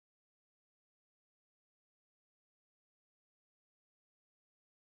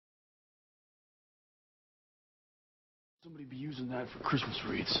Somebody be using that for Christmas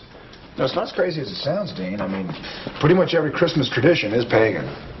wreaths. No, it's not as crazy as it sounds, Dean. I mean, pretty much every Christmas tradition is pagan.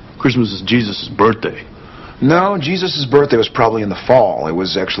 Christmas is Jesus' birthday. No, Jesus' birthday was probably in the fall. It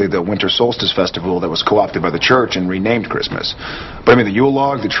was actually the winter solstice festival that was co-opted by the church and renamed Christmas. But I mean, the Yule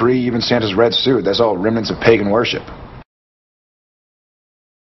log, the tree, even Santa's red suit, that's all remnants of pagan worship.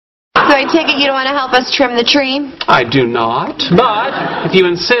 So I take it you don't want to help us trim the tree? I do not. But if you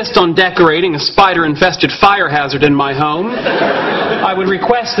insist on decorating a spider-infested fire hazard in my home, I would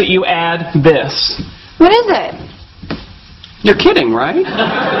request that you add this. What is it? You're kidding, right?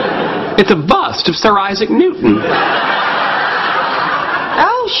 It's a bust of Sir Isaac Newton.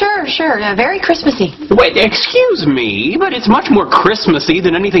 Oh, sure. Very Christmassy. Wait, excuse me, but it's much more Christmassy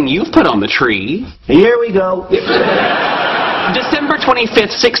than anything you've put on the tree. Here we go. December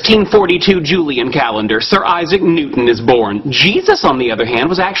 25th, 1642 Julian calendar. Sir Isaac Newton is born. Jesus, on the other hand,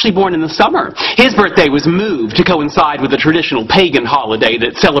 was actually born in the summer. His birthday was moved to coincide with a traditional pagan holiday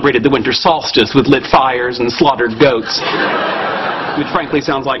that celebrated the winter solstice with lit fires and slaughtered goats. Which frankly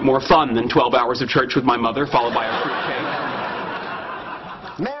sounds like more fun than 12 hours of church with my mother, followed by a fruitcake.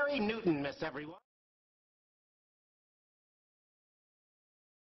 Merry Newton, Miss Everyone.